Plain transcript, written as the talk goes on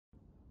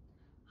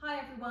Hi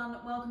everyone,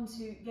 welcome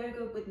to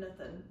Yoga with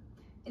Nutan.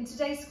 In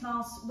today's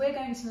class, we're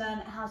going to learn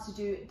how to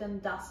do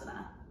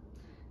Dandasana.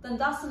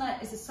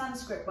 Dandasana is a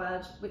Sanskrit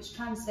word which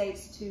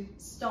translates to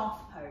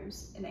staff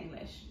pose in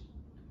English.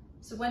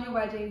 So when you're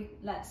ready,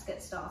 let's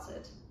get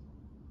started.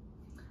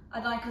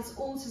 I'd like us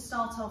all to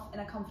start off in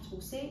a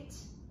comfortable seat,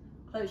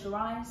 close your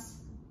eyes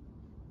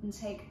and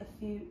take a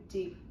few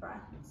deep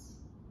breaths.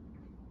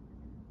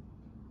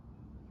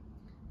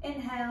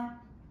 Inhale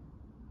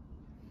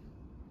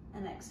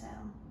and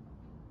exhale.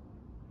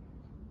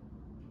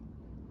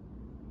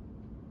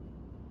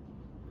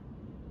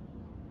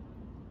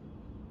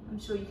 I'm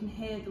sure you can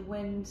hear the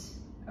wind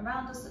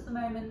around us at the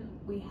moment.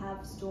 We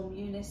have Storm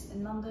Eunice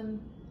in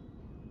London.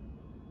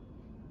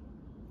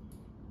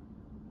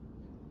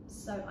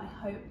 So I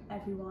hope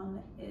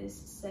everyone is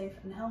safe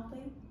and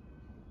healthy.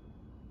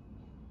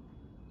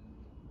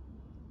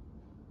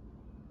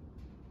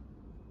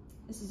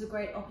 This is a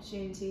great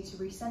opportunity to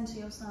recenter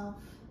yourself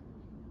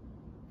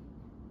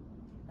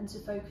and to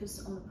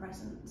focus on the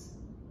present.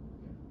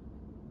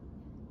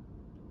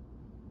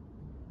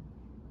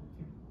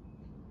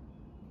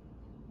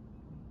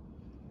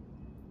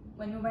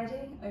 When you're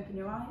ready, open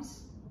your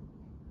eyes.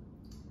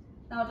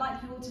 Now I'd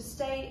like you all to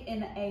stay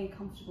in a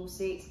comfortable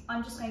seat.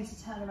 I'm just going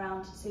to turn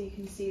around so you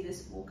can see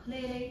this more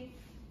clearly.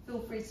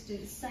 Feel free to do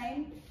the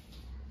same.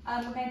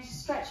 We're going to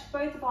stretch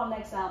both of our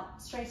legs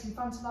out straight in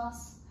front of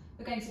us.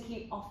 We're going to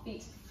keep our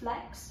feet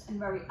flexed and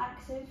very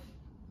active.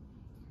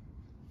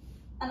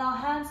 And our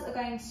hands are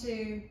going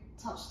to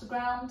touch the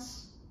ground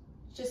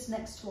just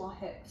next to our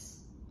hips.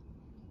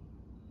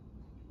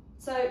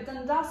 So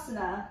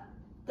Dandasana,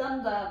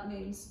 Danda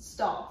means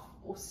staff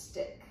or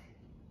stick.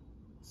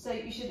 So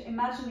you should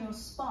imagine your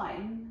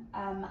spine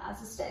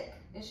as a stick.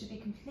 It should be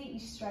completely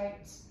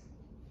straight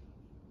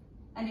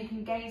and you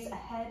can gaze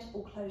ahead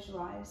or close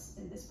your eyes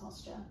in this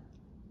posture.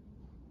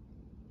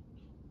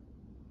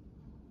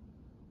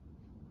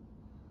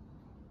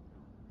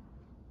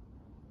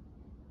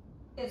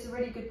 It's a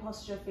really good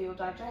posture for your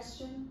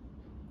digestion.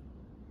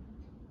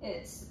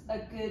 It's a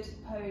good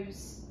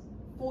pose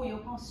for your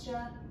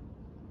posture.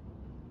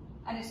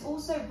 And it's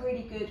also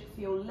really good for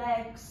your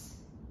legs,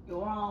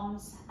 your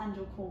arms, and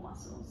your core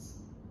muscles.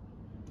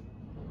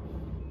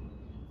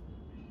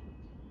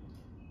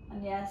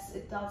 And yes,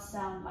 it does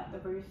sound like the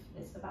roof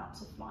is about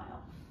to fly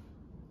off.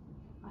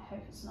 I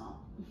hope it's not.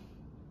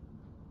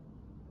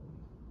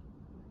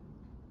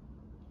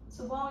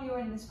 So while you're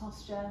in this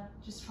posture,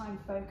 just try and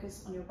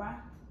focus on your breath.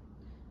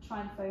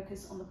 Try and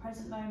focus on the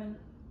present moment.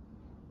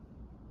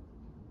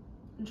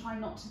 And try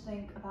not to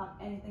think about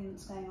anything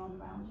that's going on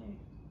around you.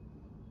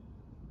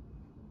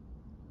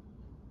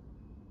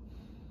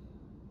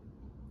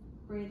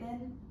 Breathe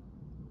in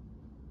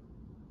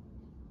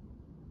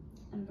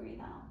and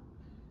breathe out.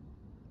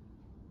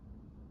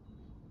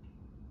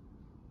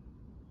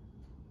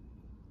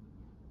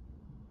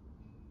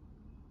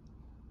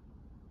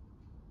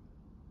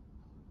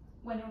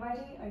 When you're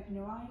ready, open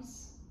your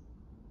eyes.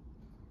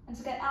 And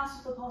to get out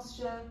of the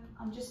posture,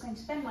 I'm just going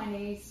to bend my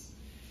knees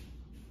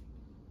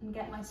and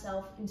get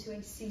myself into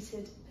a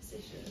seated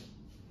position.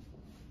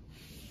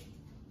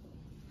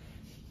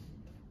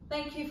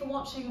 Thank you for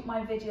watching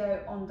my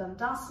video on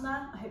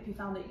Dandasana. I hope you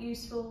found it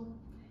useful.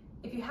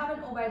 If you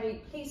haven't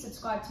already, please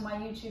subscribe to my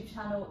YouTube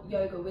channel,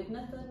 Yoga with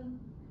Nutan,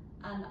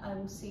 and I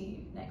will see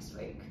you next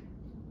week.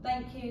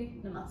 Thank you.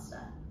 Namaste.